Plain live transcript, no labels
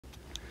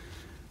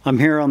I'm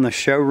here on the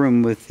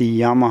showroom with the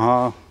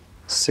Yamaha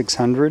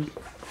 600. I'm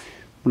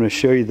going to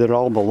show you that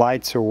all the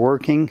lights are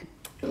working.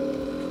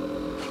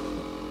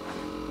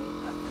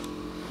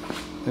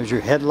 There's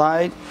your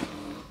headlight,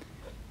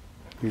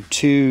 your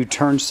two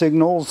turn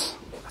signals,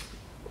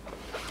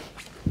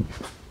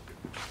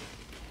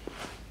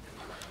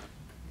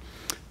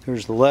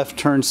 there's the left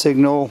turn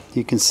signal.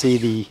 You can see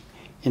the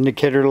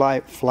indicator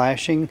light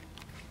flashing.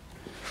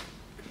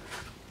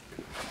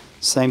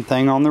 Same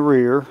thing on the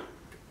rear.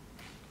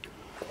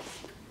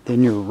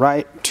 Then your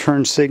right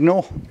turn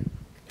signal.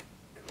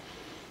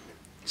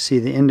 See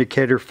the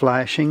indicator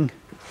flashing.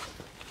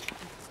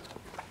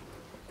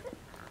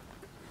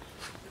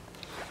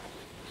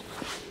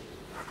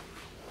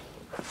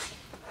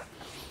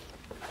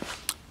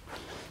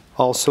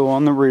 Also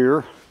on the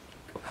rear.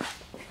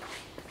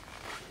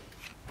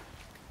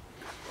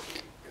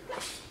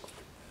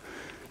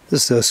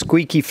 This is a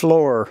squeaky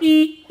floor. The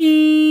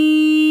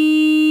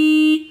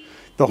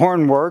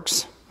horn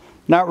works.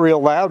 Not real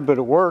loud, but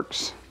it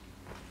works.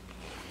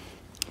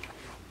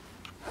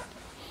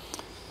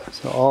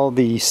 So all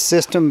the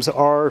systems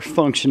are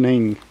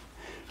functioning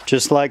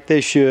just like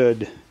they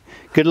should.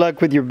 Good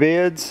luck with your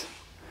bids.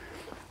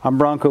 I'm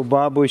Bronco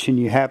Bob wishing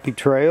you happy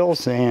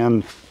trails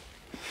and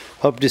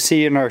hope to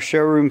see you in our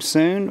showroom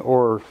soon,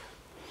 or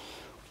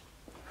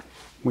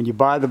when you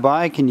buy the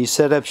bike and you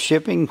set up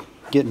shipping,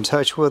 get in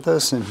touch with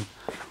us and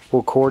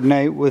we'll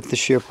coordinate with the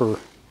shipper.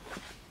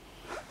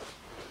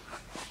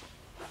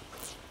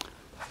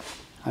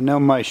 I know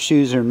my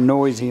shoes are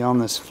noisy on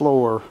this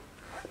floor.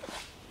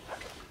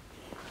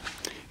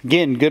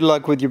 Again, good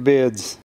luck with your bids.